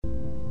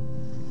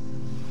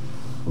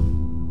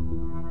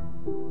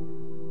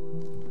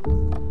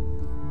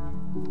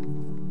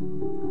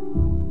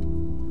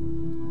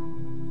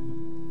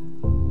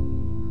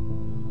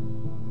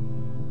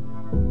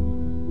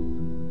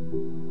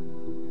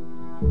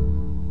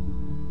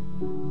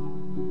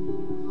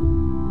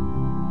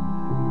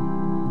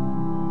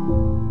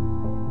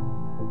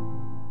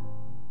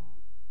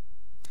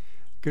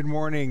Good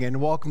morning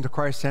and welcome to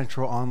Christ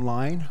Central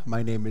Online.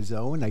 My name is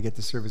Owen. I get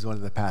to serve as one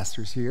of the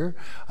pastors here.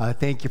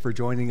 Thank you for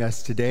joining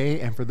us today.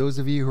 And for those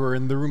of you who are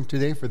in the room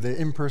today for the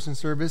in-person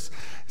service,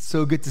 it's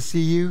so good to see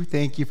you.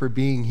 Thank you for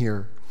being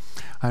here.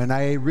 And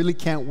I really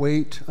can't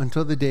wait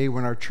until the day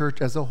when our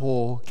church as a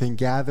whole can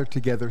gather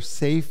together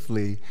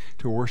safely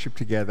to worship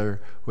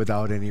together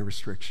without any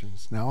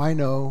restrictions. Now, I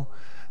know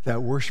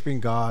that worshiping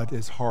God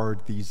is hard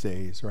these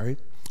days, right?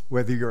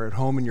 Whether you're at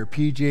home in your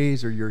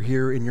PJs or you're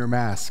here in your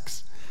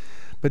masks.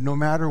 But no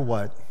matter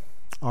what,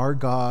 our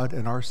God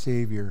and our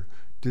Savior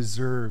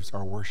deserves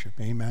our worship.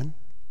 Amen?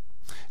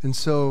 And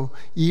so,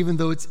 even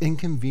though it's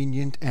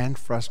inconvenient and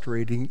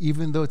frustrating,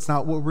 even though it's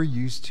not what we're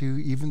used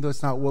to, even though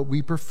it's not what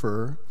we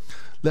prefer,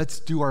 let's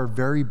do our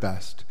very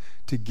best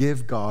to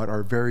give God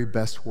our very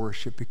best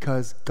worship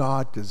because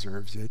God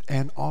deserves it,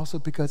 and also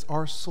because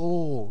our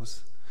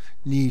souls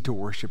need to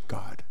worship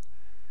God.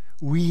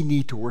 We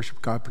need to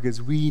worship God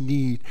because we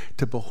need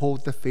to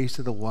behold the face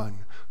of the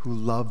one who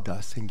loved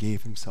us and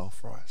gave himself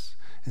for us.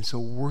 And so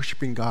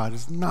worshiping God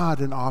is not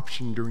an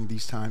option during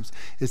these times.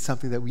 It's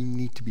something that we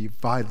need to be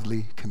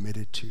vitally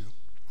committed to.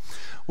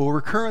 Well,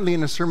 we're currently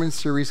in a sermon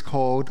series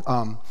called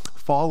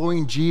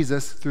Following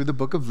Jesus through the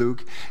book of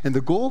Luke. And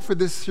the goal for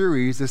this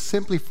series is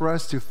simply for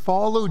us to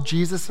follow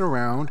Jesus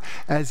around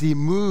as he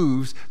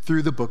moves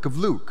through the book of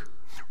Luke.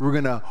 We're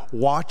going to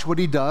watch what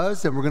he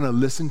does, and we're going to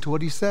listen to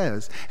what he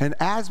says. And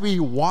as we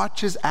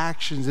watch his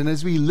actions and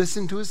as we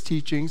listen to his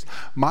teachings,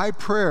 my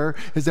prayer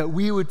is that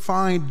we would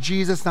find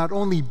Jesus not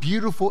only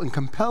beautiful and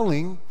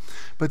compelling,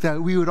 but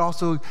that we would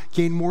also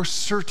gain more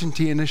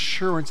certainty and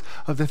assurance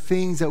of the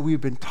things that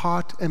we've been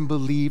taught and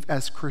believe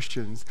as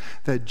Christians,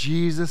 that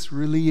Jesus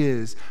really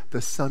is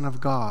the Son of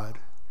God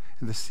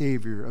and the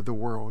Savior of the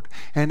world.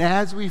 And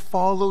as we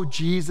follow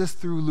Jesus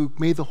through Luke,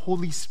 may the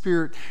Holy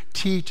Spirit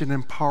teach and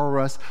empower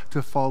us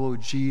to follow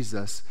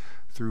Jesus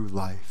through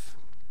life.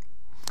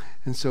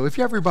 And so if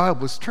you have your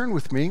Bibles, turn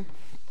with me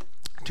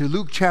to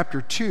Luke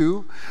chapter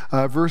 2,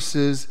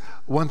 verses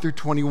 1 through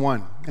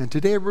 21. And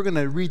today we're going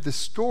to read the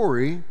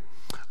story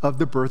of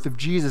the birth of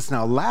Jesus.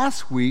 Now,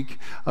 last week,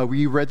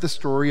 we read the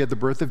story of the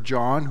birth of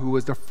John, who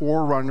was the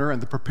forerunner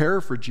and the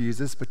preparer for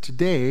Jesus. But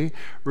today,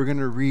 we're going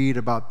to read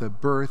about the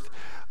birth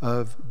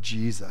of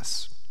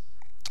Jesus.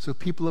 So,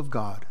 people of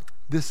God,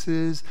 this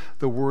is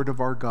the word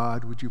of our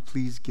God. Would you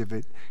please give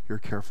it your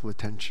careful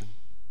attention?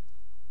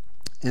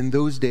 In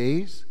those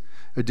days,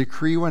 a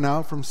decree went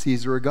out from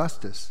Caesar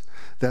Augustus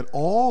that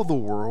all the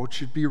world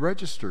should be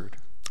registered.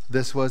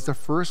 This was the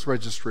first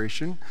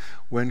registration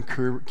when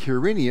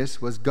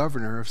Quirinius was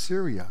governor of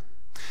Syria.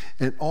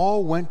 And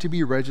all went to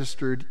be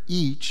registered,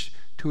 each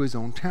to his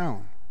own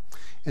town.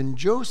 And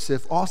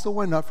Joseph also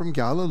went up from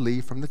Galilee,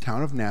 from the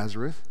town of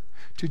Nazareth,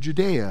 to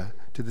Judea,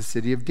 to the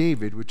city of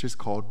David, which is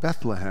called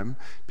Bethlehem,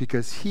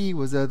 because he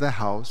was of the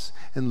house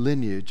and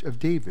lineage of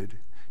David,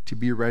 to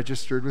be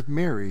registered with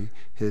Mary,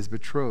 his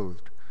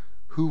betrothed,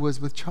 who was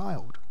with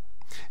child.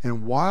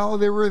 And while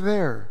they were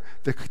there,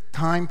 the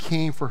time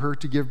came for her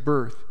to give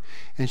birth.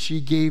 And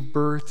she gave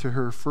birth to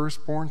her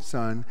firstborn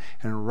son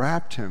and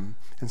wrapped him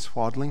in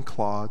swaddling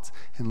cloths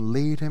and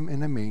laid him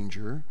in a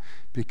manger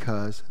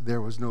because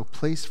there was no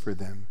place for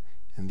them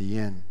in the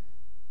inn.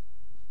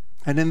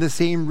 And in the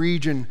same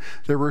region,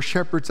 there were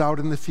shepherds out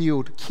in the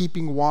field,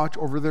 keeping watch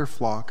over their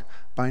flock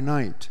by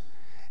night.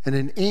 And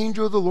an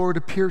angel of the Lord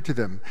appeared to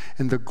them,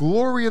 and the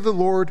glory of the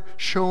Lord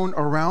shone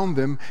around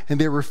them,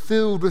 and they were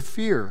filled with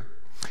fear.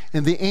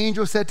 And the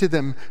angel said to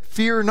them,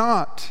 "Fear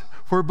not,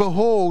 for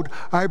behold,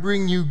 I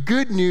bring you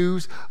good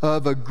news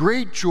of a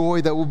great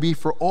joy that will be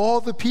for all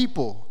the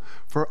people.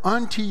 For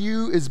unto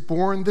you is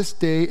born this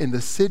day in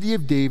the city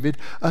of David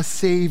a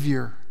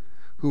Savior,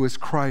 who is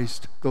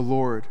Christ the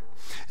Lord.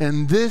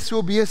 And this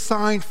will be a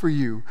sign for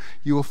you.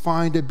 You will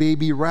find a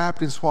baby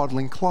wrapped in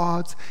swaddling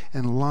cloths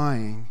and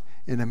lying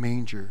in a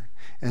manger."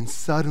 And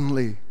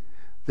suddenly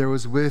there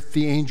was with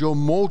the angel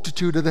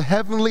multitude of the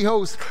heavenly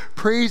hosts,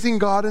 praising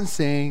God and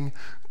saying,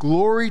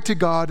 "Glory to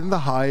God in the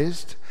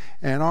highest,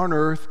 and on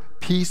earth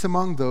peace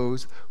among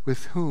those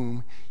with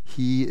whom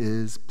he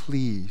is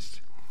pleased."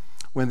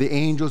 When the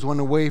angels went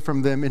away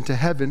from them into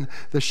heaven,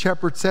 the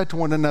shepherds said to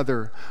one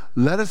another,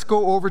 "Let us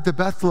go over to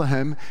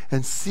Bethlehem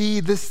and see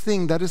this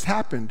thing that has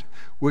happened,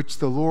 which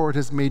the Lord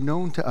has made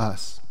known to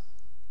us."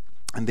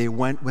 And they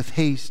went with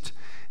haste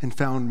and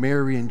found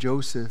Mary and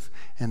Joseph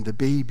and the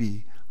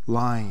baby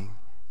lying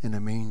in a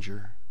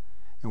manger.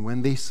 And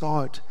when they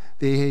saw it,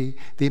 they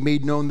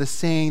made known the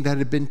saying that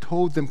had been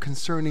told them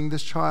concerning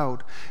this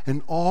child.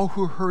 And all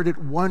who heard it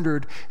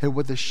wondered at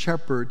what the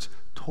shepherds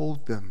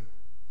told them.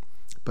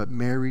 But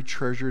Mary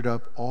treasured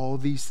up all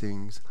these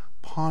things,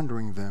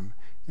 pondering them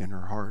in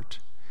her heart.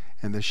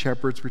 And the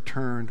shepherds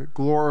returned,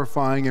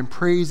 glorifying and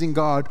praising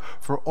God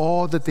for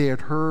all that they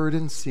had heard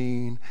and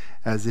seen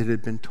as it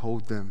had been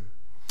told them.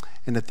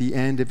 And at the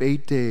end of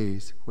 8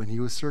 days, when he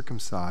was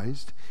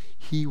circumcised,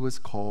 he was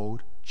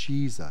called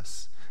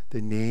Jesus,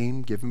 the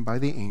name given by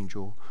the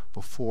angel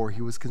before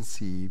he was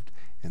conceived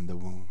in the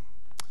womb.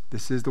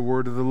 This is the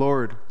word of the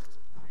Lord.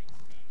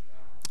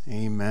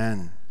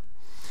 Amen.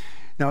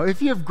 Now,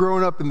 if you have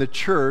grown up in the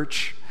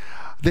church,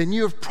 then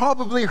you have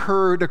probably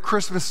heard a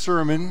Christmas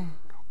sermon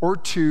or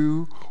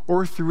two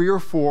or three or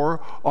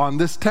four on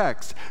this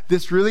text.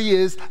 This really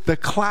is the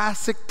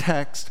classic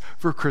text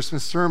for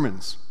Christmas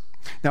sermons.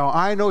 Now,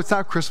 I know it's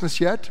not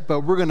Christmas yet,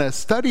 but we're going to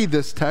study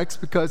this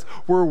text because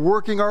we're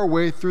working our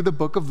way through the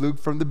book of Luke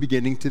from the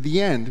beginning to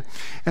the end.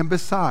 And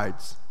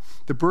besides,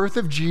 the birth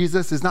of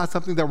Jesus is not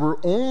something that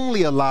we're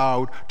only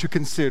allowed to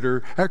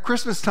consider at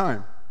Christmas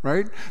time,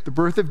 right? The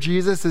birth of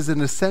Jesus is an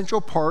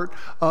essential part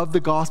of the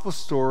gospel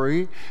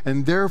story,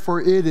 and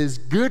therefore it is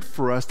good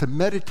for us to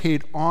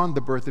meditate on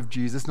the birth of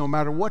Jesus no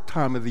matter what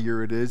time of the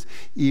year it is,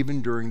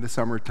 even during the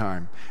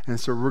summertime. And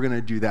so we're going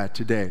to do that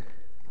today.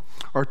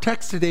 Our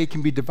text today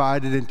can be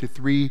divided into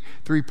three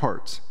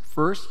parts.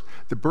 First,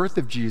 the birth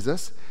of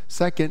Jesus.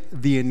 Second,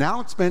 the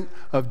announcement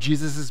of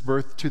Jesus'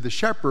 birth to the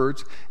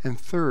shepherds. And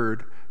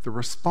third, the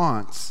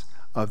response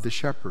of the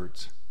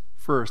shepherds.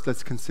 First,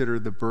 let's consider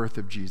the birth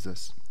of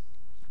Jesus.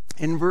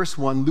 In verse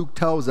 1, Luke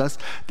tells us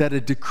that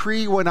a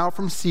decree went out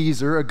from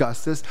Caesar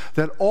Augustus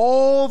that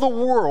all the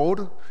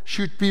world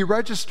should be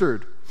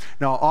registered.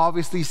 Now,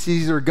 obviously,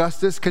 Caesar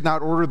Augustus could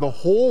not order the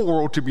whole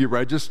world to be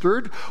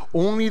registered.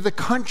 Only the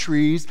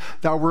countries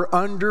that were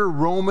under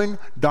Roman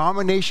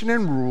domination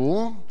and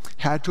rule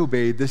had to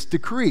obey this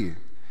decree.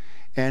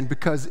 And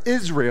because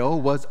Israel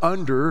was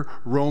under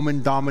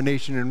Roman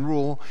domination and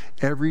rule,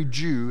 every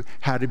Jew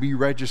had to be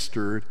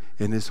registered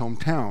in his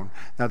hometown.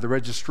 Now, the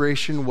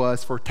registration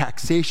was for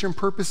taxation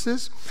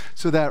purposes,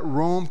 so that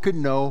Rome could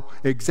know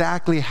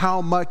exactly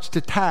how much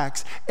to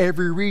tax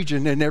every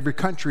region and every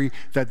country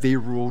that they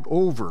ruled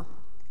over.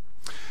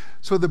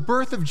 So the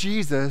birth of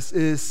Jesus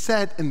is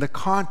set in the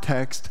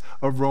context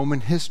of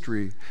Roman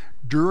history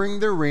during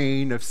the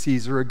reign of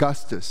Caesar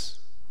Augustus.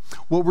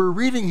 What we're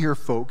reading here,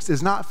 folks,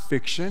 is not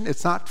fiction,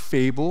 it's not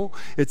fable,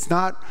 it's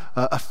not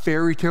a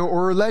fairy tale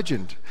or a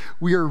legend.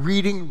 We are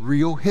reading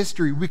real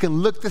history. We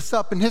can look this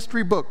up in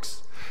history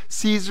books.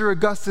 Caesar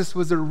Augustus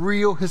was a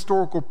real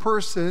historical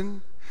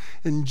person,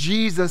 and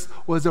Jesus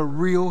was a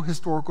real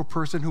historical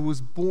person who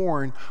was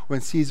born when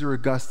Caesar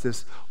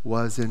Augustus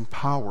was in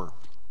power.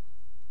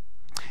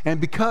 And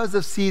because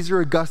of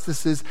Caesar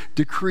Augustus's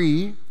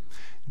decree,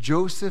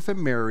 Joseph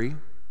and Mary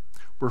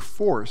were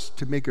forced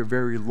to make a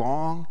very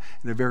long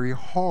and a very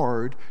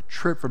hard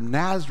trip from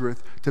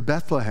Nazareth to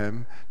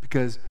Bethlehem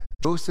because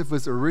Joseph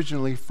was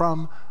originally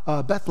from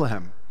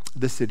Bethlehem,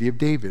 the city of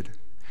David.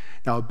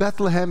 Now,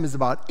 Bethlehem is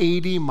about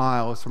 80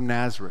 miles from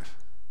Nazareth.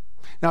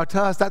 Now,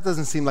 to us, that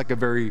doesn't seem like a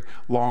very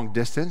long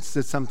distance.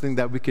 It's something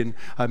that we can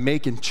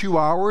make in 2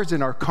 hours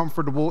in our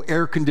comfortable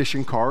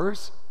air-conditioned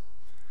cars.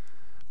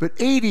 But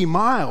 80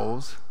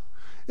 miles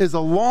is a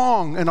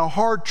long and a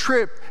hard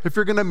trip if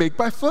you're going to make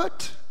by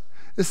foot,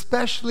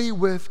 especially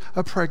with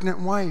a pregnant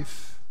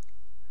wife.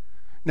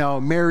 Now,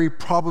 Mary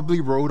probably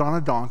rode on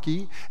a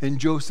donkey, and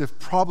Joseph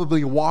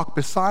probably walked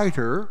beside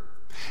her.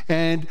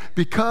 And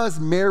because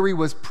Mary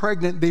was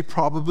pregnant, they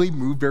probably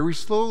moved very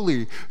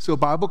slowly. So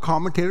Bible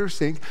commentators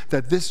think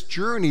that this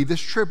journey,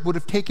 this trip, would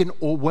have taken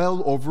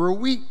well over a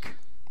week.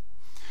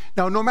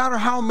 Now, no matter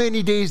how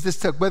many days this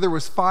took, whether it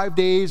was 5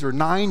 days or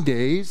 9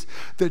 days,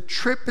 the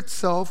trip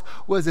itself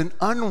was an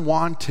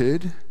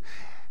unwanted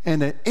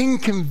and an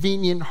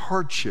inconvenient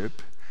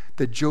hardship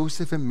that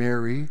Joseph and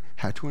Mary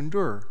had to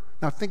endure.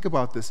 Now think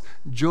about this.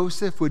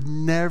 Joseph would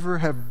never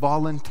have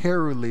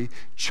voluntarily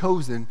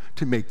chosen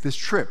to make this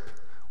trip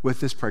with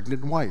his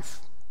pregnant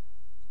wife.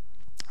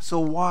 So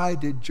why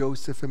did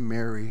Joseph and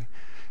Mary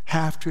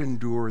have to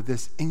endure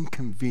this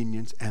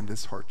inconvenience and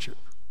this hardship?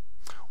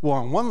 Well,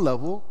 on one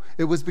level,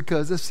 it was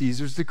because of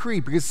Caesar's decree,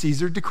 because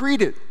Caesar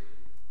decreed it.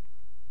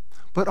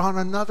 But on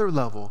another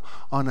level,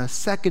 on a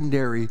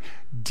secondary,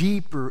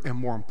 deeper, and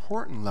more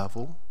important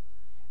level,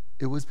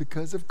 it was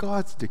because of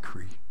God's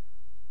decree.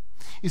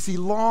 You see,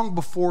 long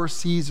before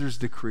Caesar's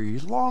decree,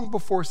 long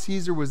before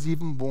Caesar was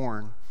even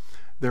born,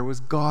 there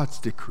was God's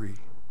decree.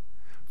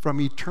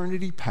 From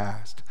eternity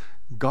past,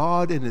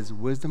 God in his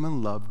wisdom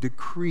and love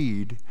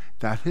decreed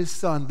that his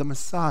son, the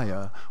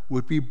Messiah,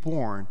 would be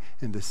born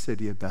in the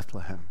city of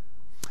Bethlehem.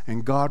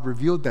 And God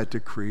revealed that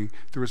decree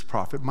through his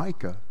prophet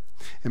Micah.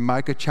 In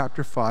Micah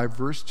chapter 5,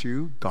 verse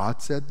 2,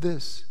 God said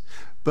this,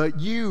 "But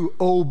you,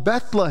 O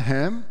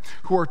Bethlehem,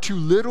 who are too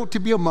little to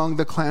be among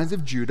the clans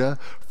of Judah,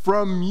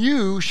 from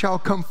you shall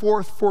come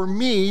forth for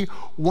me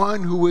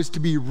one who is to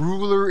be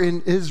ruler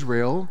in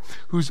Israel,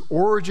 whose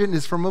origin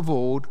is from of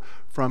old,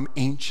 from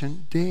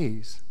ancient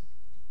days."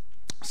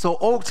 So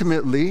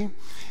ultimately,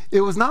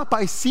 it was not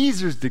by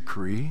Caesar's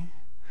decree,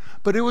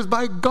 but it was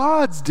by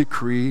God's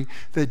decree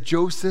that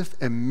Joseph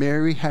and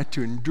Mary had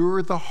to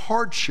endure the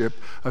hardship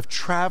of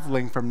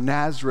traveling from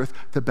Nazareth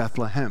to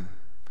Bethlehem,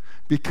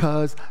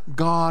 because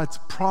God's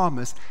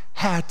promise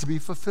had to be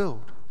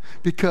fulfilled,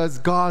 because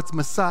God's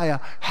Messiah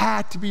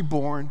had to be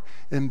born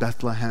in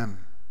Bethlehem.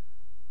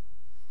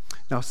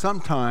 Now,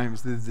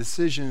 sometimes the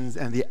decisions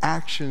and the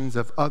actions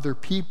of other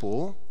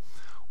people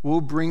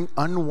will bring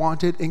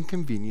unwanted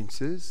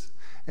inconveniences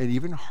and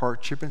even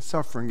hardship and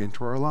suffering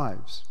into our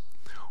lives.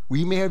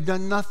 We may have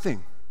done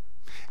nothing,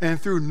 And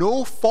through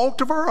no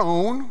fault of our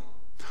own,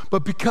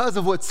 but because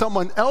of what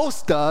someone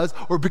else does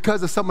or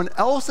because of someone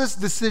else's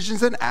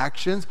decisions and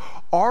actions,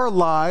 our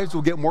lives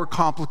will get more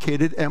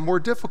complicated and more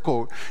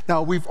difficult.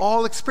 Now, we've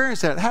all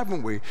experienced that,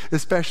 haven't we?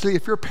 Especially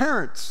if you're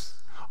parents.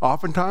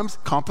 Oftentimes,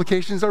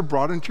 complications are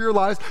brought into your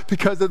lives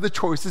because of the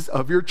choices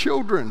of your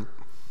children.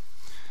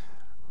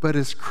 But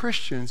as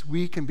Christians,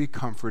 we can be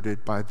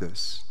comforted by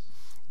this.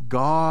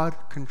 God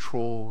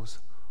controls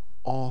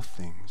all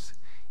things,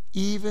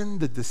 even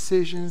the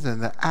decisions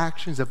and the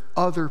actions of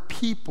other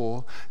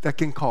people that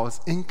can cause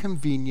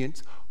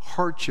inconvenience,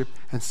 hardship,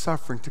 and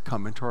suffering to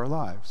come into our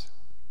lives.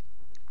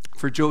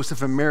 For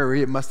Joseph and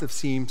Mary, it must have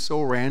seemed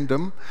so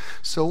random,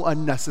 so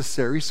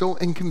unnecessary, so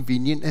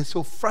inconvenient, and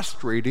so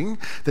frustrating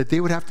that they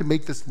would have to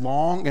make this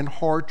long and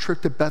hard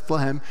trip to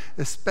Bethlehem,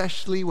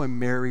 especially when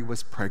Mary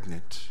was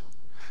pregnant.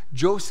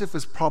 Joseph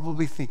was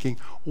probably thinking,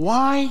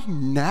 why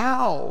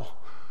now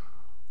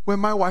when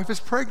my wife is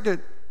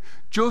pregnant?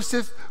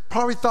 Joseph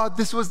probably thought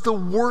this was the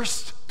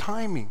worst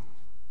timing.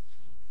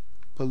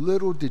 But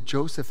little did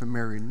Joseph and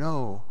Mary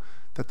know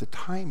that the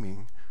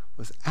timing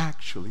was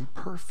actually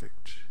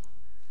perfect,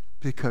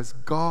 because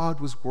God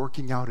was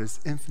working out his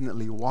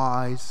infinitely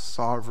wise,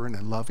 sovereign,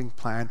 and loving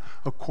plan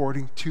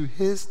according to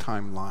his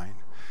timeline.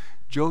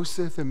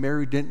 Joseph and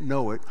Mary didn't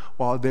know it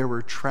while they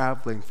were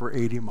traveling for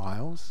 80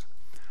 miles,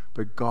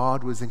 but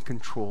God was in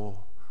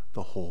control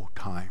the whole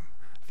time,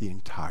 the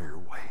entire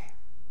way.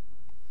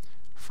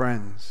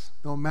 Friends,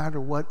 no matter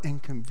what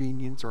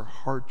inconvenience or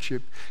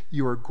hardship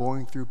you are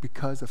going through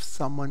because of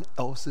someone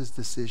else's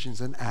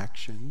decisions and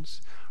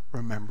actions,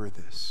 remember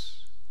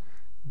this: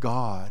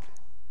 God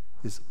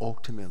is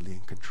ultimately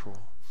in control.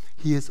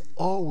 He has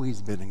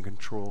always been in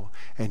control,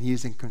 and he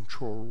is in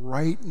control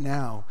right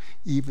now,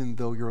 even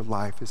though your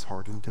life is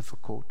hard and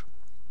difficult.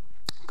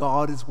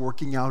 God is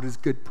working out his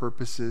good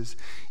purposes,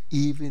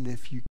 even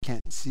if you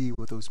can't see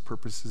what those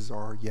purposes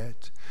are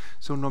yet.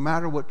 So no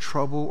matter what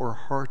trouble or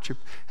hardship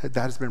that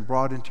has been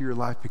brought into your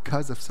life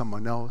because of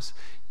someone else,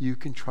 you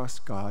can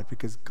trust God,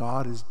 because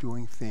God is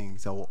doing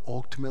things that will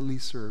ultimately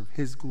serve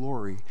his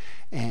glory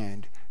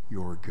and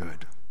your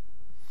good.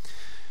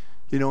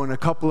 You know, in a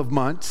couple of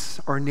months,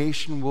 our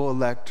nation will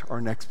elect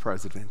our next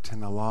president,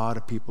 and a lot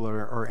of people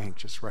are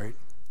anxious, right?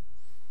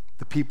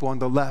 The people on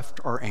the left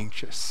are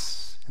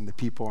anxious, and the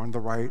people on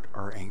the right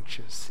are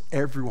anxious.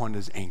 Everyone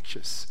is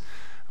anxious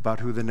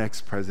about who the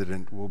next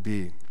president will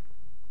be.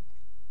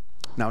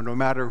 Now, no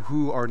matter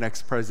who our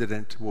next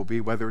president will be,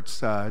 whether it's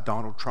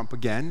Donald Trump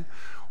again,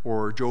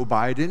 or Joe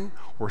Biden,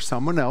 or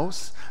someone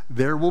else,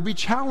 there will be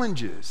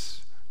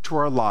challenges to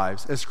our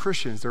lives as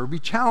Christians. There will be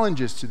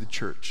challenges to the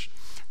church.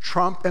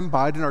 Trump and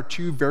Biden are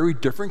two very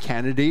different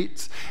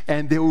candidates,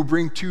 and they will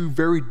bring two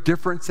very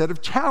different set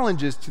of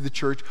challenges to the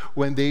church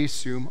when they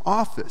assume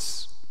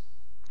office.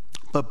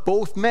 But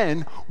both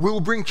men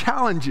will bring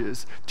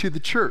challenges to the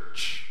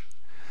church.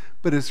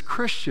 But as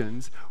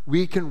Christians,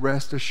 we can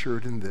rest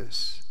assured in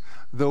this: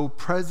 though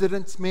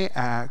presidents may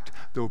act,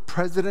 though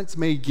presidents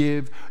may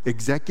give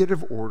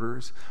executive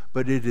orders,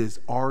 but it is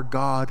our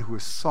God who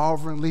is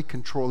sovereignly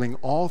controlling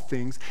all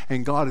things,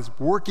 and God is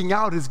working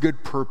out his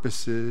good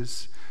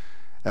purposes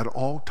at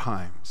all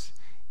times,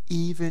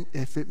 even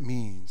if it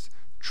means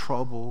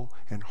trouble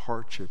and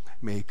hardship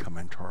may come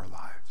into our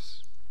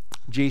lives.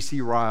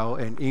 J.C. Ryle,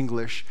 an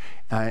English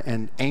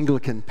and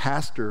Anglican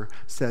pastor,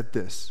 said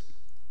this: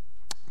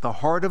 the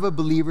heart of a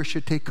believer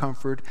should take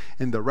comfort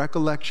in the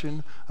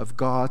recollection of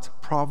God's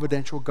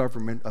providential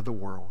government of the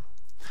world.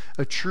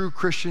 A true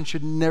Christian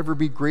should never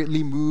be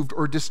greatly moved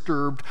or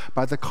disturbed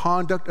by the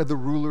conduct of the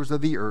rulers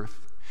of the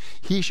earth.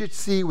 He should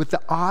see with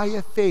the eye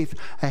of faith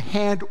a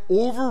hand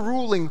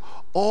overruling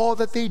all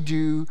that they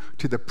do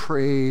to the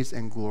praise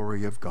and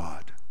glory of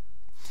God.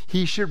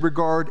 He should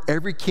regard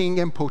every king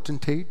and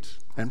potentate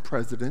and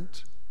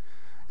president,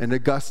 an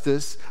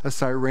Augustus, a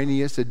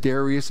Cyrenius, a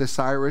Darius, a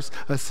Cyrus,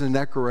 a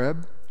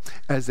Sennacherib,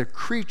 as a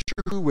creature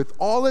who with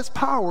all his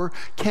power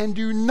can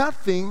do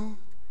nothing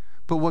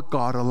but what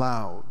God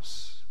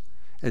allows,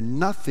 and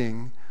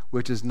nothing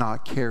which is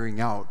not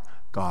carrying out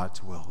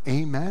God's will.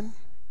 Amen?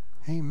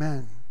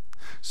 Amen.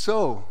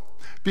 So,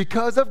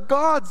 because of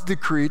God's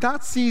decree,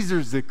 not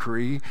Caesar's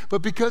decree,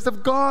 but because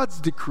of God's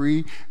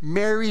decree,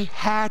 Mary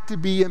had to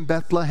be in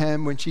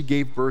Bethlehem when she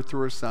gave birth to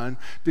her son,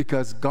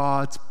 because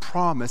God's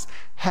promise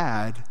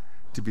had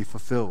to be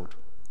fulfilled.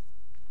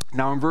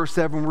 Now in verse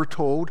 7, we're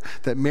told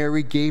that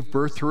Mary gave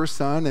birth to her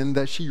son and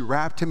that she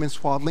wrapped him in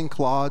swaddling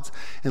cloths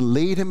and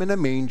laid him in a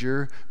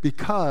manger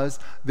because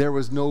there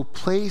was no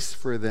place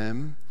for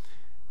them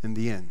in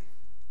the inn.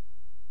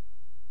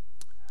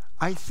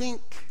 I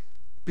think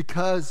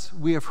because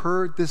we have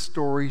heard this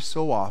story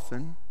so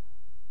often,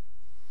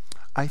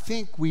 I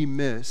think we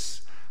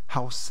miss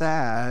how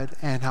sad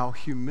and how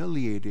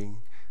humiliating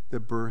the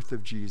birth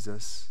of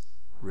Jesus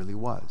really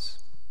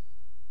was.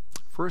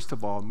 First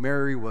of all,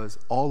 Mary was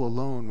all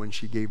alone when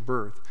she gave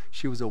birth.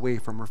 She was away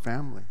from her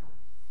family.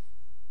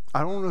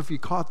 I don't know if you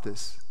caught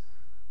this,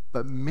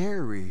 but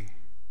Mary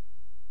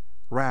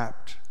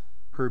wrapped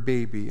her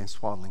baby in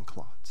swaddling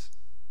cloths.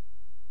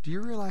 Do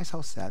you realize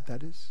how sad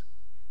that is?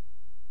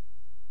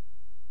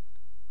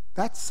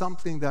 That's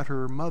something that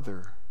her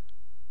mother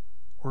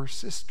or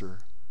sister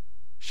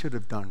should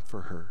have done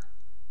for her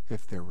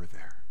if they were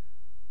there.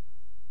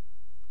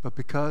 But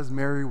because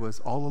Mary was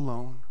all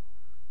alone,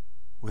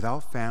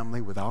 without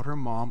family, without her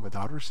mom,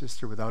 without her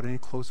sister, without any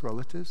close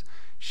relatives,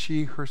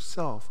 she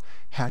herself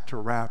had to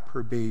wrap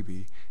her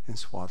baby in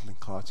swaddling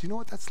cloths. You know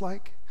what that's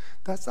like?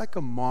 That's like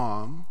a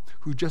mom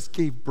who just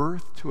gave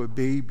birth to a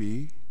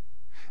baby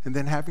and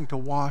then having to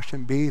wash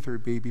and bathe her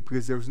baby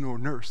because there was no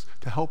nurse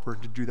to help her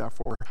to do that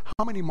for her.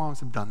 How many moms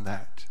have done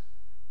that?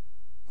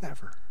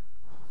 Never.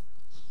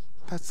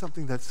 That's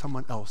something that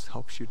someone else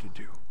helps you to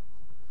do.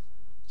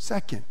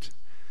 Second,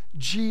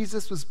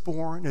 Jesus was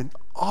born in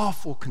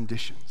awful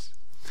conditions.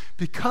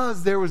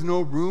 Because there was no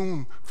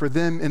room for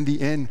them in the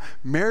inn,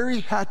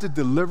 Mary had to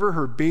deliver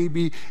her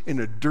baby in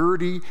a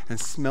dirty and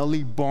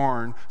smelly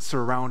barn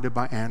surrounded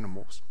by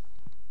animals.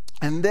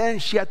 And then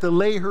she had to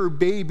lay her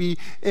baby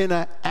in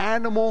an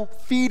animal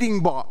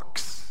feeding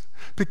box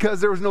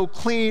because there was no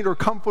clean or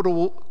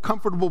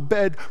comfortable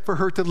bed for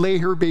her to lay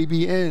her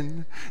baby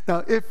in.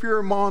 Now, if you're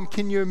a mom,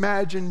 can you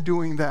imagine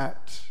doing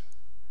that?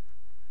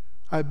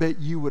 I bet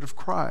you would have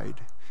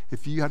cried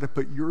if you had to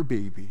put your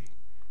baby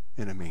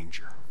in a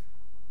manger.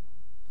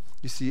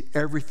 You see,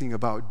 everything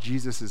about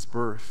Jesus'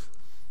 birth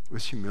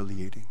was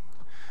humiliating.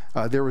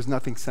 There was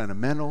nothing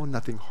sentimental,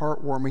 nothing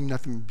heartwarming,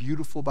 nothing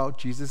beautiful about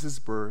Jesus'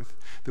 birth,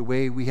 the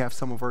way we have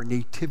some of our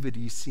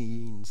nativity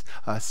scenes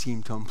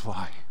seem to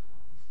imply.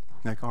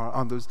 Like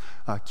on those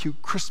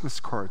cute Christmas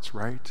cards,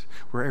 right?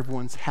 Where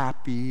everyone's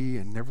happy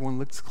and everyone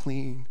looks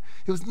clean.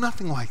 It was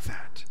nothing like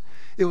that.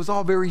 It was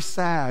all very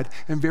sad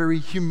and very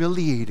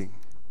humiliating.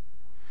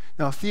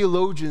 Now,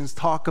 theologians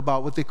talk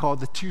about what they call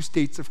the two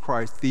states of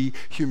Christ, the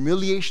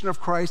humiliation of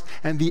Christ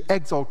and the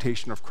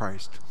exaltation of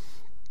Christ.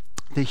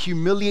 The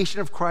humiliation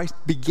of Christ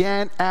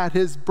began at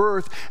his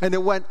birth, and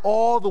it went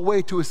all the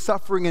way to his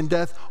suffering and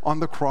death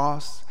on the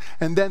cross.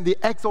 And then the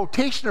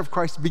exaltation of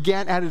Christ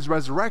began at his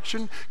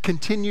resurrection,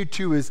 continued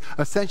to his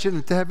ascension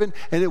into heaven,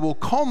 and it will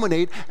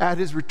culminate at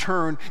his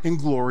return in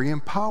glory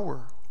and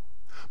power.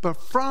 But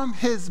from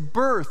his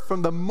birth,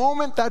 from the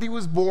moment that he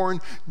was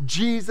born,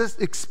 Jesus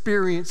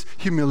experienced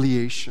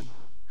humiliation.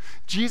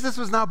 Jesus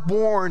was not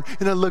born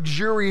in a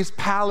luxurious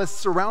palace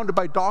surrounded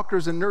by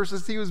doctors and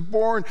nurses. He was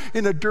born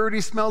in a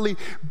dirty, smelly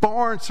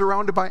barn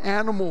surrounded by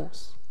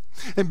animals.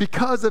 And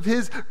because of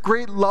his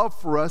great love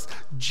for us,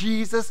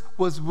 Jesus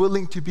was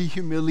willing to be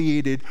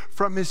humiliated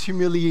from his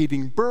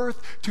humiliating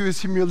birth to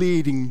his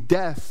humiliating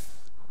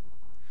death,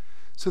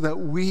 so that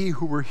we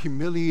who were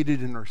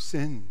humiliated in our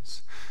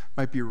sins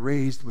might be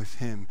raised with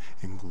him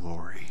in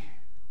glory.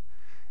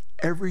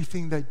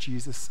 Everything that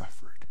Jesus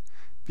suffered,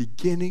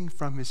 beginning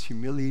from his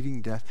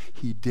humiliating death,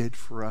 he did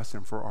for us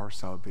and for our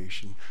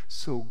salvation.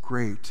 So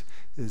great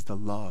is the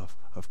love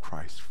of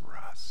Christ for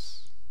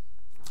us.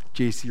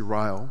 J.C.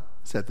 Ryle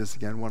said this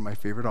again, one of my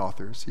favorite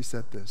authors. He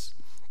said this: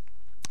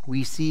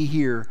 "We see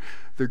here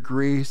the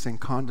grace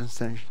and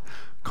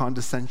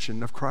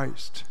condescension of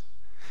Christ.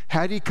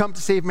 Had he come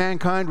to save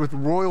mankind with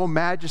royal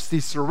majesty,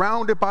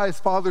 surrounded by his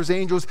Father's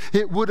angels,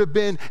 it would have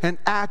been an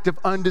act of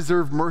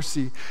undeserved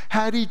mercy.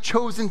 Had he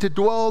chosen to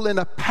dwell in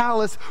a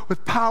palace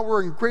with power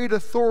and great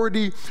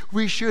authority,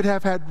 we should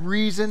have had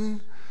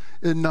reason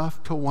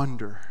enough to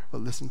wonder."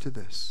 But listen to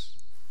this: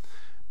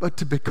 "But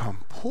to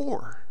become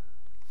poor,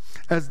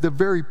 as the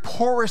very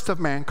poorest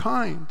of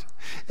mankind,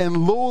 and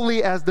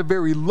lowly as the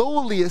very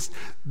lowliest,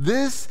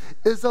 this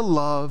is a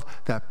love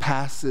that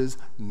passes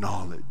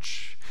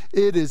knowledge.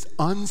 It is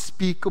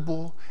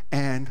unspeakable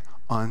and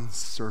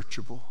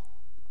unsearchable."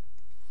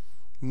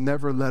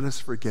 Never let us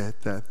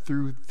forget that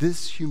through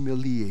this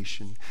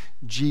humiliation,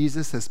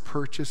 Jesus has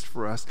purchased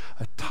for us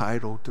a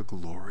title to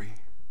glory.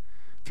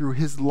 Through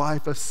his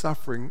life of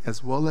suffering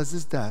as well as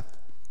his death,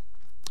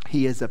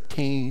 he has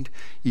obtained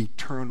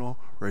eternal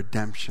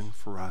redemption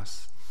for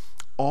us.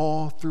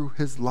 All through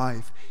his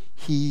life,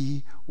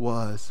 he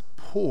was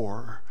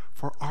poor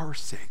for our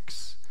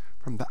sakes,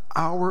 from the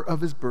hour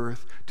of his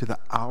birth to the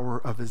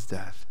hour of his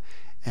death.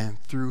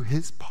 And through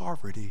his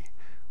poverty,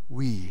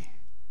 we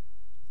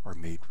are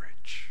made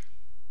rich.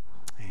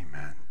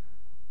 Amen.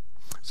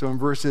 So in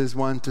verses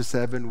 1 to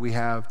 7, we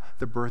have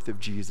the birth of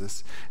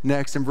Jesus.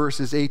 Next, in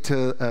verses 8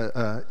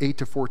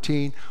 to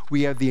 14,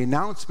 we have the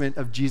announcement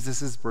of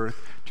Jesus' birth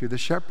to the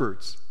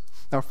shepherds.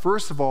 Now,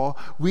 first of all,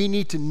 we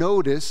need to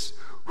notice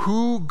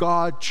who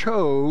God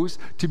chose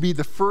to be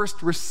the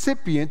first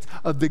recipient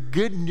of the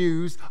good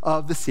news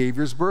of the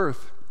Savior's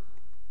birth.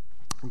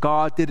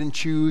 God didn't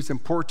choose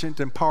important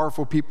and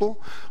powerful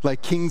people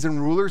like kings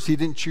and rulers. He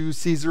didn't choose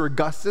Caesar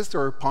Augustus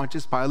or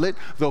Pontius Pilate,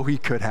 though he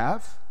could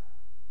have.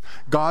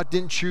 God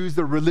didn't choose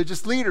the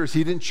religious leaders.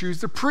 He didn't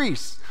choose the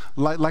priests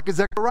like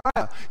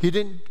Zechariah. He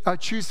didn't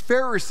choose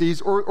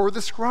Pharisees or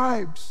the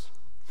scribes.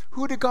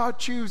 Who did God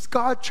choose?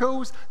 God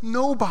chose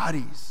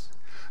nobodies.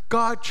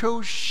 God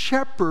chose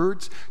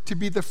shepherds to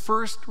be the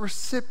first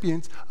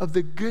recipients of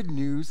the good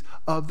news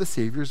of the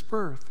Savior's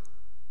birth.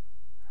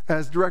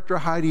 As Director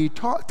Heidi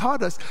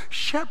taught us,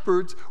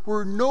 shepherds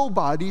were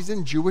nobodies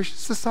in Jewish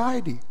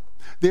society.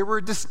 They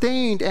were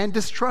disdained and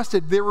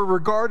distrusted. They were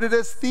regarded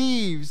as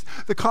thieves.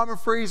 The common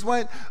phrase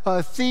went,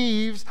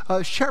 thieves,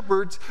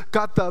 shepherds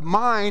got the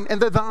mine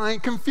and the thine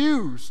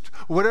confused.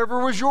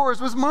 Whatever was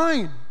yours was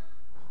mine.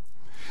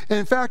 And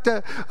in fact,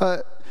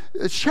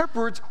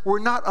 shepherds were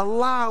not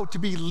allowed to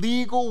be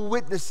legal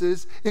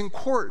witnesses in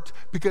court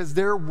because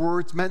their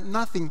words meant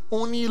nothing.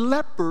 Only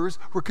lepers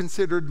were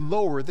considered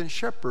lower than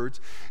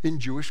shepherds in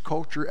Jewish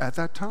culture at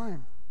that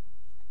time.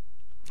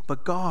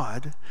 But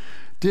God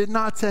did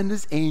not send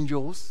his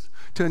angels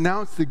to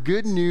announce the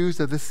good news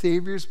of the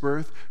Savior's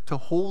birth to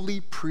holy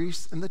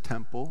priests in the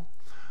temple,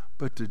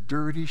 but to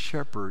dirty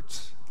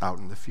shepherds out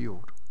in the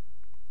field.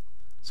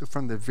 So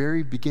from the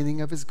very beginning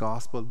of his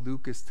gospel,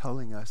 Luke is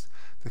telling us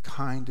the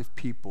kind of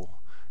people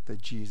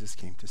that Jesus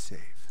came to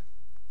save.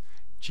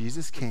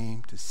 Jesus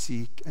came to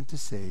seek and to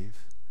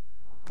save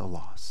the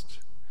lost.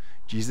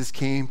 Jesus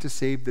came to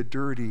save the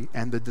dirty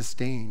and the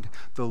disdained,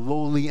 the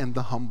lowly and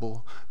the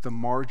humble, the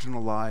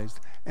marginalized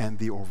and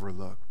the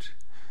overlooked.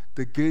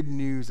 The good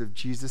news of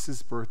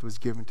Jesus' birth was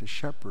given to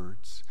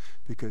shepherds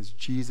because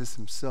Jesus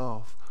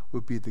himself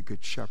would be the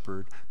good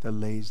shepherd that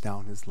lays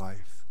down his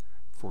life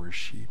for his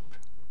sheep.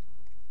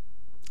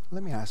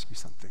 Let me ask you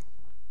something.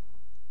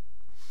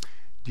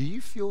 Do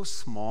you feel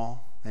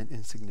small and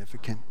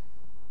insignificant?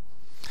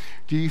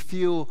 Do you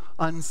feel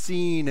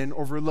unseen and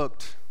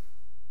overlooked?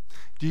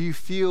 Do you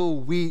feel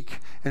weak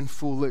and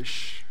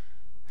foolish?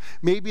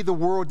 Maybe the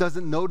world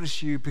doesn't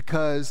notice you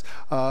because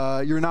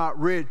you're not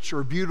rich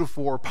or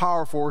beautiful or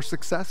powerful or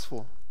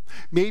successful.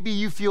 Maybe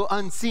you feel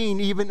unseen,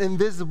 even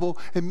invisible,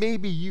 and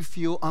maybe you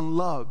feel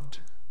unloved.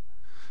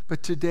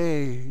 But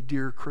today,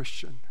 dear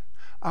Christian,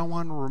 I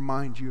want to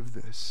remind you of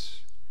this,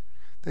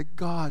 that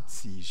God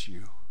sees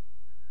you,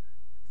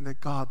 and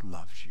that God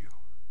loves you,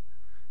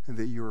 and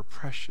that you are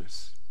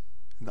precious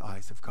in the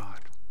eyes of God.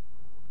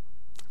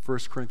 1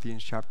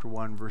 Corinthians chapter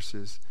 1,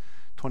 verses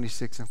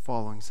 26 and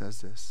following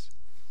says this,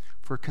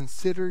 "For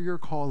consider your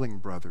calling,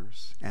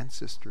 brothers and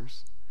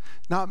sisters.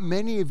 Not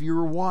many of you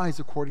were wise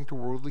according to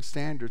worldly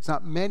standards.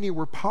 Not many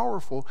were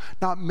powerful.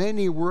 Not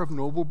many were of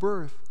noble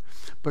birth.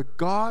 But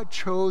God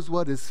chose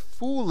what is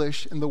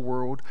foolish in the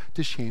world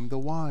to shame the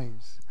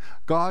wise.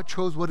 God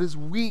chose what is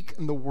weak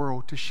in the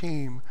world to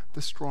shame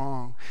the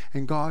strong.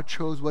 And God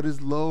chose what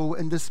is low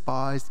and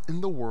despised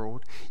in the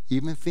world,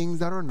 even things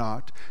that are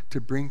not,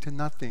 to bring to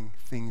nothing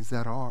things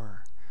that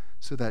are,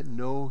 so that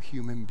no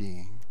human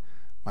being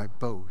might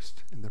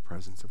boast in the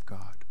presence of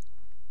God."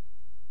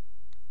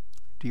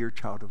 Dear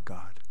child of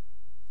God,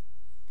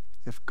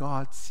 if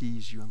God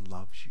sees you and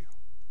loves you,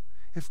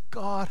 if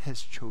God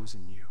has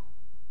chosen you,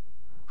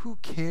 who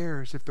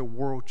cares if the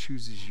world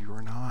chooses you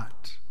or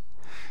not?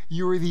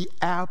 You are the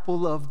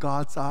apple of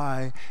God's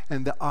eye,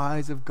 and the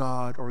eyes of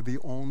God are the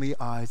only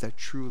eyes that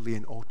truly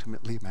and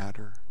ultimately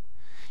matter.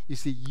 You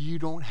see, you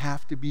don't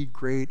have to be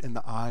great in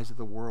the eyes of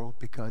the world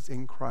because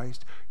in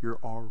Christ, you're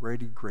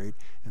already great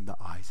in the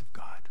eyes of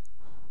God.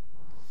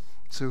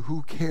 So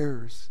who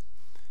cares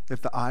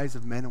if the eyes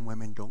of men and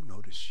women don't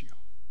notice you,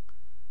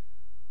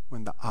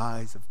 when the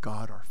eyes of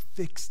God are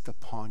fixed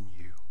upon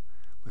you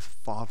with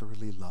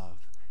fatherly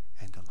love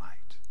and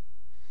delight?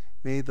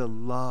 May the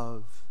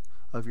love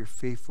of your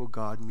faithful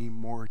God mean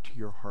more to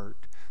your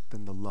heart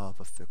than the love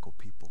of fickle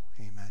people.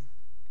 Amen.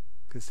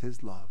 Because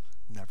his love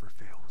never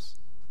fails.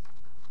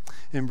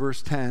 In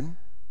verse 10,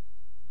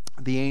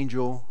 the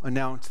angel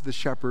announced to the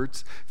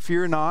shepherds,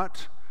 "Fear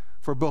not,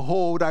 for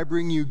behold, I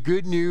bring you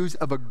good news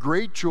of a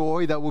great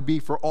joy that will be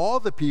for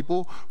all the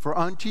people. For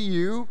unto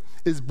you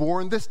is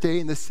born this day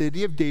in the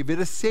city of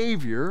David a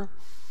Savior,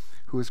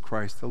 who is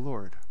Christ the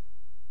Lord."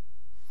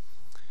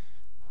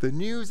 The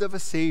news of a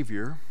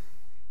Savior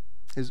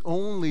is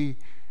only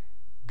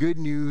good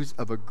news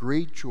of a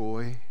great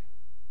joy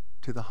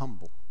to the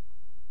humble.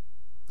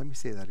 Let me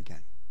say that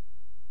again.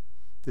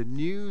 The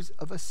news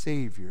of a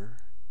Savior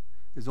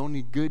is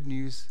only good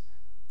news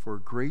for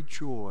great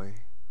joy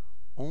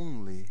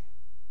only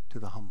to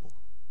the humble,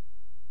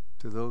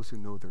 to those who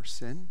know their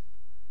sin,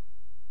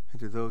 and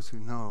to those who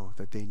know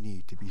that they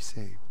need to be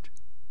saved.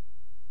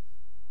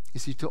 You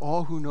see, to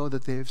all who know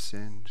that they have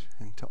sinned,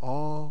 and to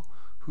all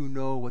who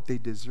know what they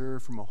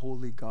deserve from a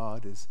holy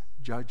God is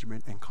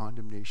judgment and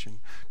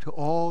condemnation, to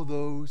all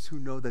those who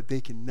know that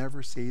they can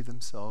never save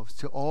themselves,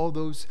 to all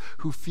those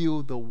who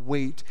feel the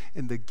weight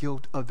and the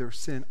guilt of their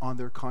sin on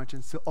their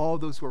conscience, to all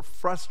those who are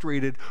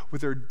frustrated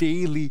with their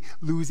daily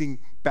losing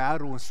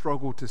battle and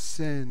struggle to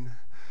sin,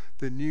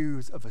 the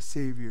news of a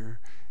Savior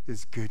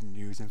is good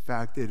news. In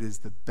fact, it is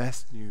the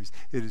best news.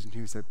 It is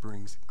news that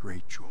brings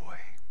great joy.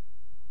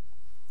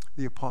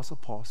 The Apostle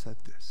Paul said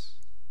this,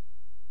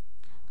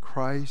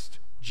 "Christ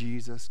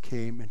Jesus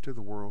came into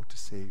the world to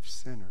save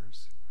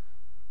sinners,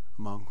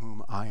 among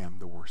whom I am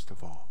the worst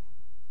of all."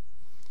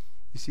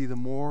 You see, the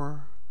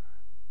more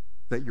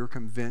that you're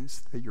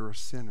convinced that you're a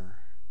sinner,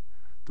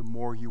 the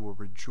more you will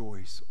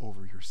rejoice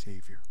over your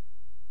Savior.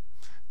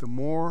 The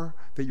more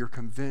that you're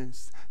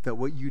convinced that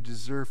what you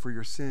deserve for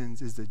your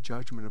sins is the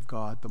judgment of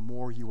God, the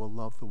more you will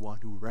love the one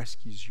who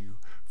rescues you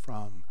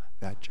from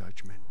that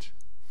judgment.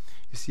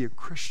 You see, a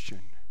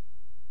Christian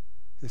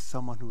is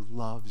someone who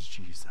loves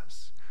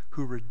Jesus,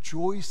 who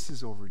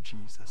rejoices over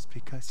Jesus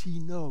because he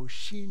knows,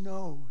 she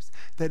knows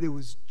that it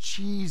was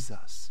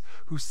Jesus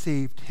who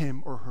saved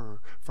him or her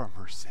from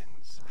her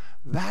sins.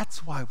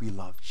 That's why we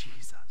love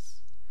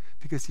Jesus,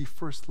 because he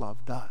first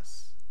loved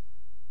us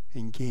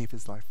and gave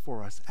his life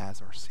for us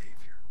as our Savior.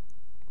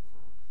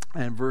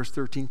 And verse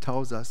 13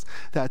 tells us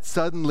that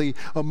suddenly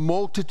a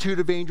multitude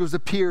of angels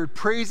appeared,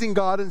 praising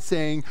God and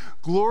saying,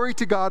 "Glory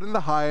to God in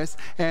the highest,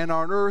 and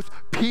on earth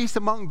peace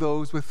among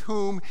those with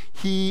whom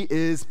he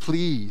is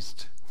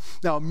pleased."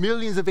 Now,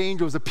 millions of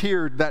angels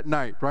appeared that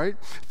night, right?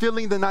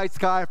 Filling the night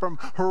sky from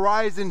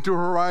horizon to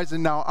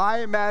horizon. Now, I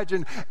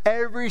imagine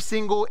every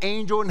single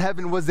angel in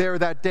heaven was there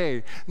that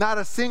day. Not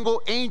a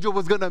single angel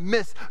was going to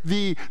miss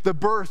the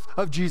birth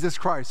of Jesus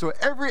Christ. So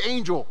every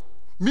angel,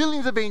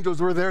 millions of angels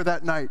were there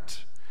that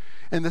night.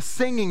 And the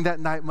singing that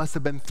night must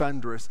have been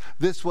thunderous.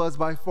 This was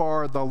by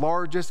far the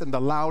largest and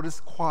the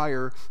loudest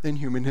choir in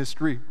human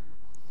history.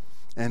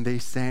 And they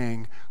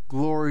sang,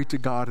 "Glory to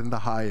God in the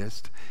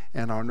highest,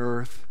 and on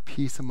earth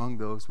peace among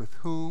those with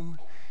whom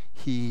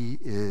he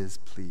is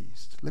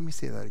pleased." Let me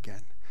say that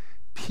again.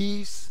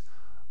 Peace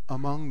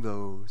among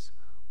those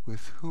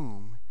with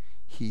whom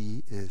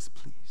he is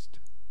pleased.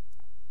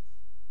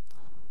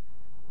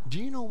 Do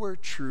you know where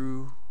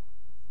true,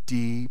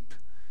 deep,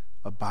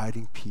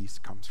 abiding peace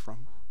comes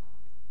from?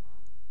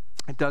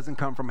 It doesn't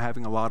come from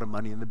having a lot of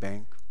money in the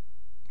bank.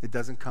 It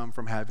doesn't come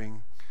from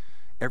having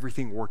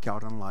everything work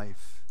out in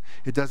life.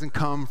 It doesn't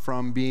come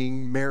from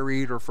being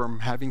married or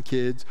from having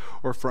kids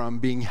or from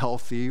being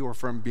healthy or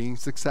from being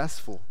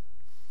successful.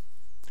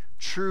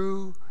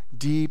 True,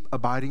 deep,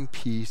 abiding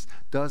peace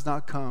does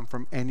not come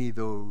from any of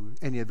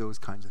those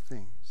kinds of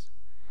things.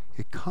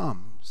 It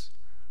comes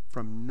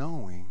from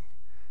knowing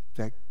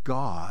that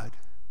God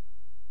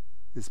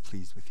is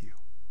pleased with you.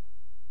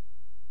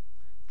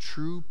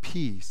 True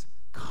peace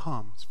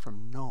comes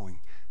from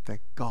knowing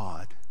that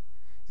God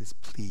is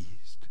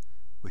pleased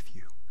with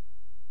you.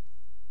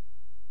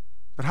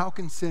 But how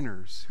can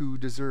sinners who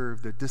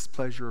deserve the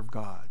displeasure of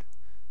God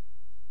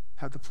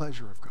have the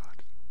pleasure of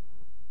God?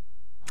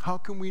 How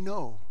can we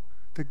know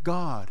that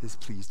God is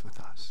pleased with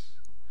us?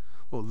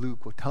 Well,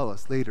 Luke will tell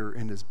us later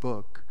in his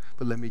book,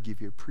 but let me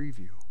give you a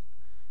preview.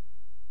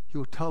 He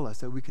will tell us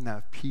that we can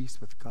have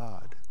peace with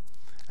God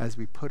as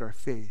we put our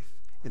faith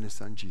in his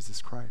Son,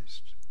 Jesus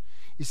Christ.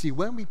 You see,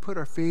 when we put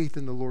our faith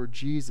in the Lord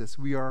Jesus,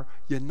 we are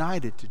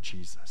united to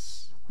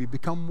Jesus. We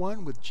become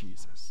one with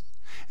Jesus.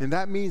 And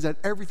that means that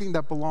everything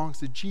that belongs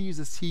to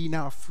Jesus, he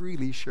now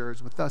freely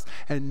shares with us.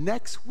 And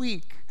next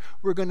week,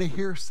 we're going to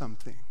hear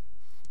something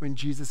when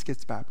Jesus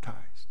gets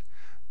baptized.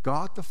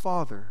 God the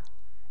Father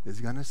is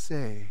going to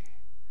say,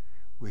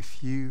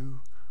 "With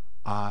you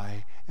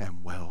I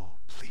am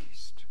well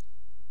pleased."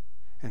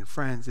 And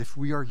friends, if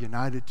we are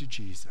united to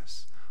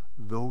Jesus,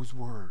 those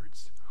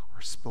words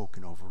are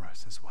spoken over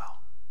us as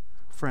well.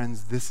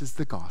 Friends, this is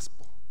the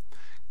gospel.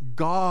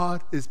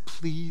 God is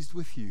pleased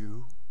with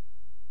you,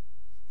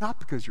 not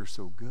because you're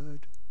so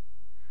good,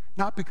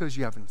 not because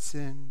you haven't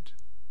sinned.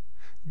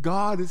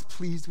 God is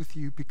pleased with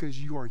you because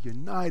you are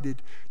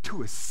united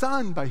to his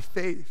Son by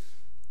faith.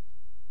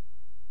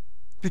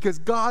 Because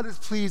God is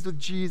pleased with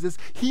Jesus,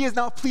 he is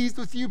now pleased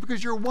with you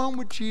because you're one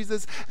with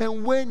Jesus.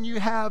 And when you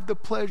have the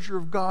pleasure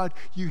of God,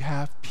 you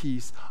have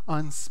peace,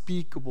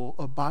 unspeakable,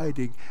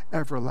 abiding,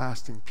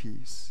 everlasting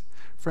peace.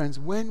 Friends,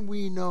 when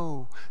we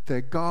know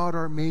that God,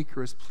 our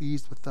Maker, is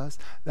pleased with us,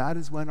 that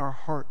is when our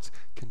hearts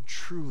can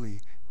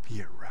truly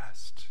be at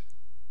rest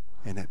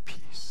and at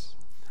peace.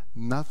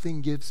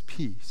 Nothing gives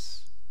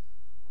peace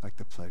like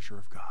the pleasure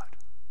of God.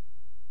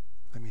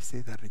 Let me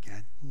say that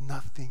again.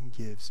 Nothing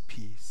gives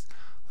peace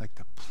like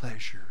the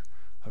pleasure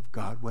of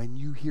God. When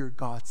you hear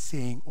God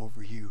saying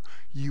over you,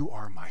 "You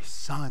are my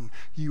son,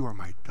 you are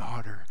my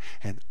daughter,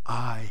 and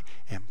I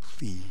am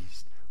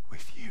pleased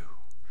with you."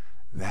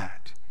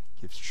 That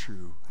gives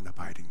true and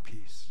abiding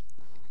peace.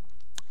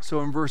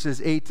 So in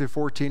verses 8 to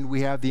 14,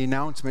 we have the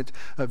announcement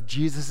of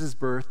Jesus'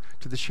 birth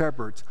to the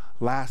shepherds.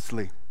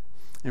 Lastly,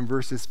 in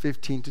verses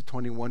 15 to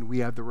 21, we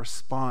have the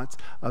response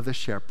of the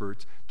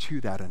shepherds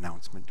to that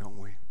announcement, don't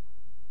we?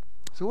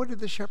 So what did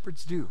the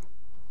shepherds do?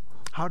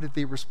 How did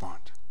they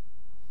respond?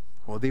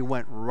 Well, they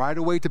went right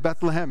away to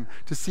Bethlehem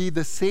to see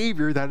the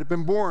Savior that had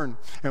been born.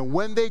 And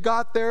when they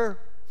got there,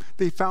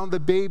 they found the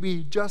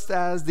baby just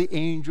as the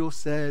angel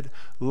said,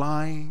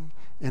 lying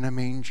in a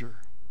manger.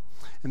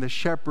 And the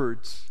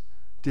shepherds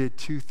did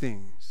two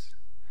things.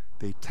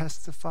 They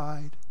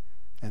testified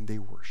and they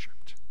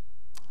worshiped.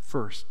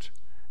 First,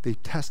 they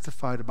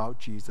testified about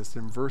Jesus.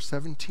 In verse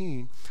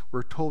 17,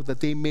 we're told that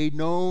they made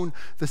known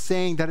the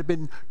saying that had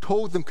been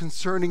told them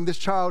concerning this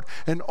child,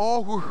 and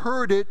all who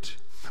heard it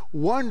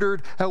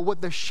wondered at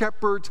what the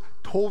shepherds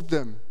told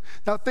them.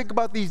 Now think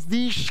about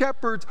these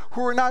shepherds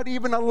who are not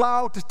even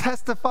allowed to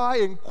testify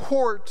in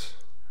court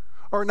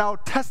are now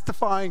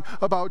testifying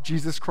about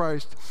Jesus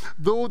Christ.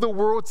 Though the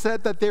world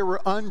said that they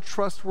were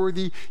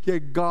untrustworthy,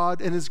 yet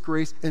God in his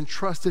grace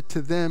entrusted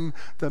to them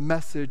the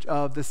message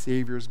of the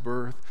Savior's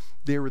birth.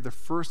 They were the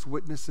first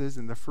witnesses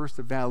and the first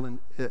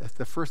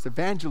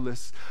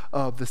evangelists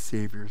of the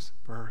Savior's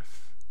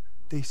birth.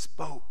 They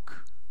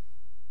spoke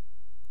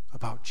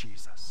about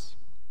Jesus.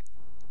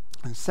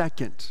 And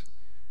second,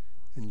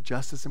 and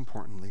just as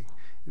importantly,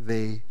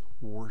 they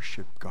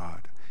worshiped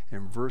God.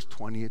 In verse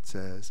 20 it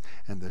says,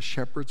 "And the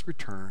shepherds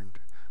returned,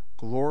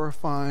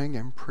 glorifying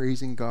and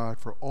praising God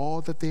for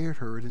all that they had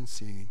heard and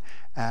seen,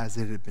 as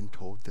it had been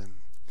told them."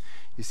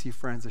 You see,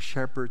 friends, the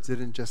shepherds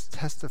didn't just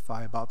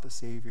testify about the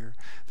Savior,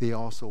 they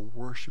also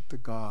worshiped the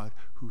God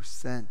who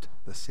sent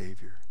the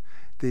Savior.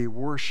 They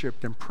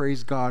worshiped and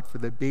praised God for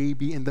the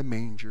baby in the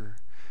manger,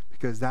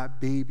 because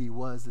that baby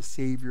was the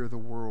Savior of the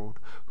world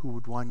who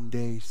would one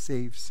day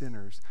save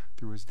sinners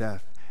through his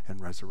death and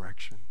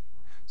resurrection.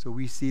 So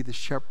we see the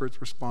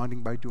shepherds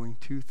responding by doing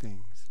two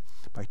things: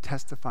 by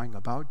testifying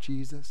about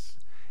Jesus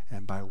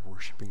and by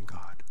worshiping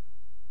God.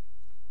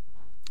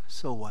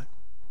 So what?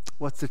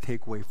 What's the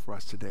takeaway for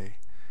us today?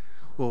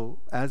 Well,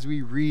 as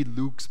we read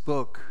Luke's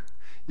book,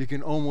 you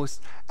can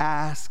almost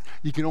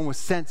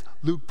sense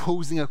Luke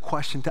posing a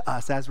question to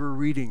us as we're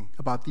reading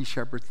about these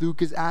shepherds.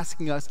 Luke is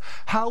asking us,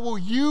 how will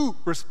you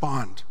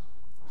respond?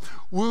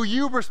 Will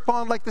you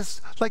respond like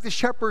the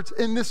shepherds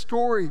in this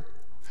story?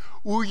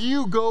 Will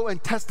you go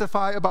and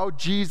testify about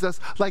Jesus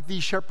like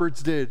these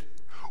shepherds did?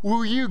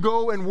 Will you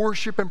go and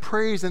worship and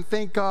praise and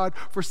thank God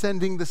for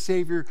sending the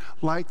Savior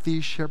like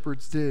these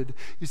shepherds did?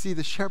 You see,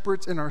 the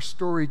shepherds in our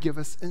story give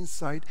us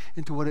insight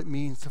into what it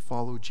means to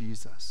follow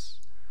Jesus.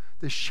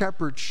 The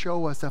shepherds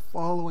show us that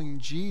following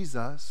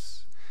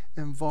Jesus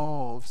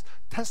involves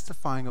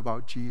testifying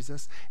about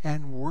Jesus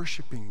and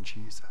worshiping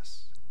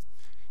Jesus.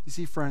 You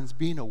see, friends,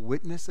 being a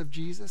witness of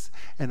Jesus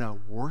and a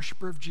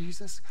worshiper of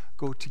Jesus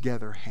go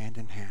together hand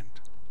in hand.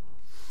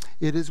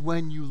 It is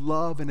when you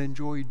love and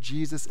enjoy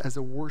Jesus as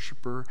a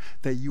worshiper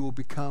that you will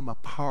become a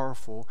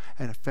powerful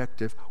and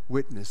effective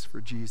witness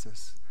for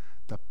Jesus.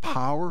 The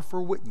power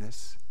for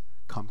witness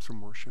comes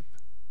from worship.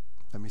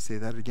 Let me say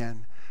that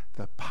again.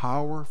 The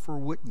power for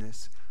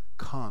witness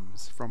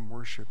comes from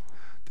worship.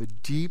 The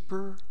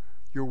deeper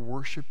your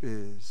worship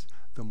is,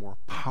 the more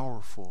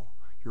powerful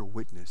your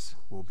witness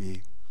will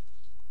be.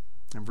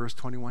 And verse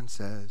 21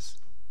 says,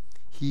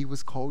 "He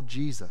was called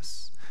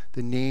Jesus,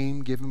 the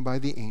name given by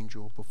the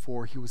angel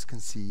before he was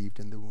conceived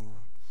in the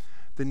womb."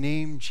 The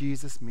name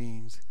Jesus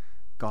means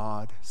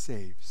God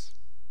saves.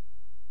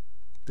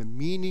 The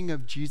meaning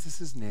of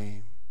Jesus'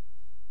 name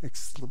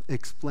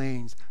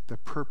explains the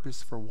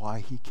purpose for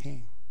why he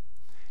came.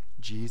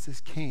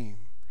 Jesus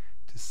came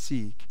to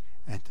seek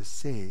and to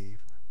save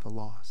the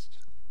lost.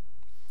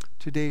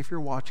 Today, if you're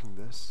watching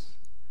this,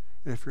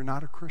 and if you're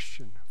not a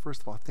Christian,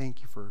 first of all,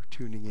 thank you for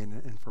tuning in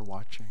and for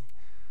watching.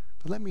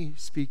 But let me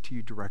speak to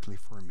you directly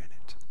for a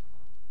minute.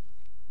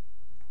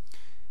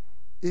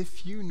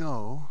 If you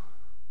know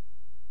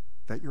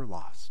that you're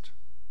lost,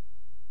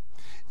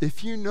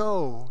 if you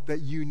know that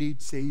you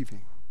need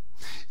saving,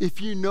 if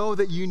you know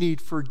that you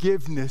need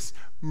forgiveness,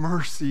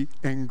 mercy,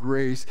 and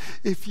grace,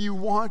 if you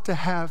want to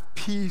have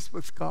peace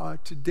with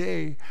God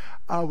today,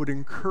 I would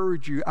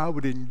encourage you, I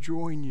would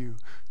enjoin you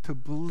to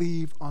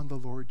believe on the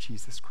Lord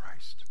Jesus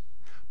Christ.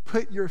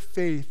 Put your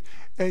faith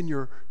and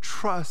your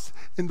trust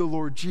in the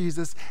Lord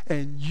Jesus,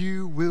 and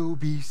you will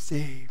be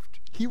saved.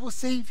 He will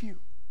save you.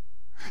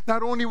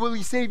 Not only will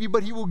he save you,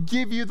 but he will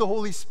give you the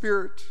Holy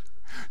Spirit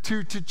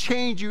to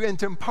change you and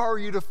to empower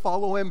you to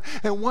follow him.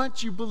 And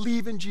once you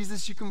believe in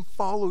Jesus, you can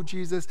follow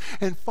Jesus.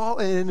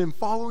 And in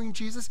following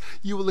Jesus,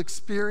 you will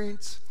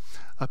experience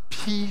a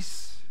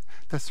peace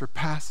that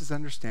surpasses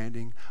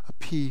understanding, a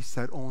peace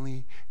that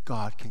only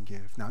God can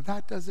give. Now,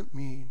 that doesn't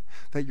mean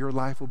that your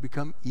life will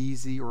become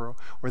easy or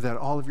that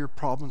all of your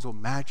problems will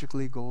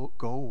magically go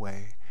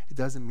away. It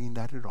doesn't mean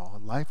that at all.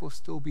 Life will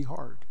still be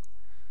hard.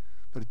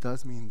 But it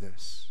does mean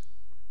this,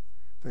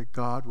 that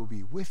God will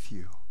be with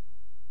you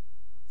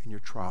in your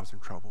trials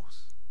and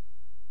troubles.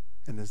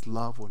 And his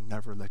love will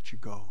never let you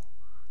go,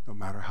 no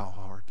matter how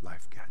hard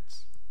life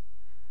gets.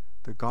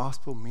 The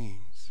gospel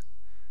means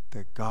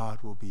that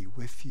God will be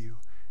with you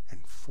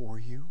and for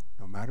you,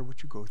 no matter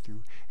what you go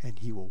through, and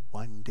he will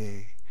one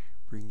day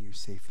bring you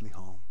safely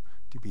home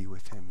to be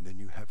with him in the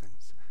new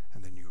heavens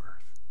and the new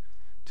earth.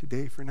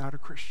 Today, if you're not a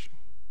Christian,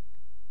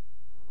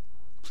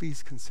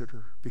 please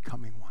consider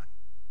becoming one.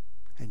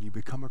 And you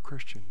become a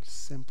Christian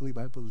simply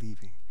by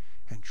believing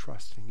and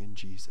trusting in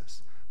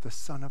Jesus, the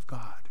Son of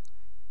God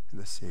and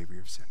the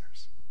Savior of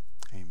sinners.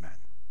 Amen.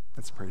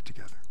 Let's pray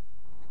together.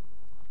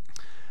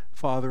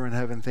 Father in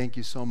heaven, thank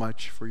you so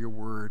much for your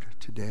word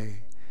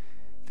today.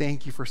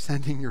 Thank you for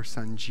sending your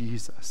Son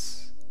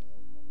Jesus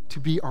to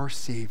be our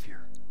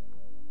Savior.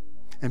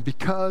 And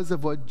because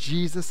of what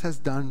Jesus has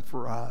done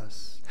for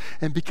us,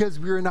 and because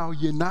we are now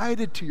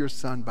united to your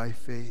Son by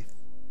faith,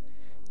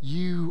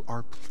 you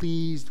are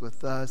pleased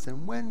with us.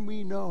 And when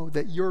we know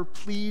that you're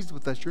pleased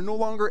with us, you're no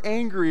longer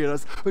angry at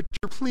us, but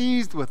you're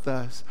pleased with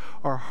us,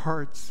 our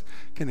hearts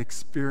can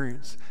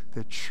experience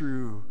the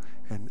true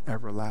and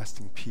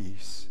everlasting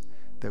peace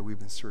that we've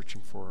been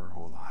searching for our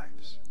whole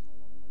lives.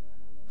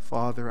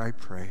 Father, I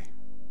pray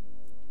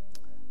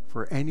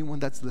for anyone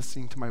that's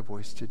listening to my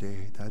voice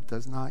today that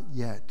does not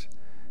yet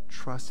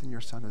trust in your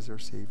Son as their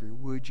Savior,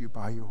 would you,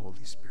 by your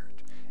Holy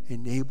Spirit,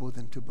 enable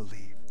them to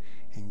believe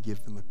and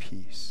give them a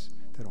peace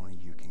that only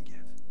you can give.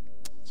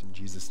 It's in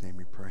Jesus' name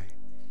we pray.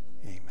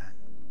 Amen.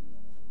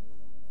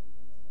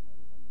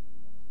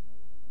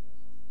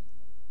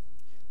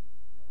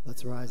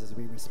 Let's rise as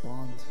we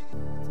respond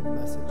to the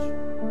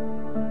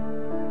message.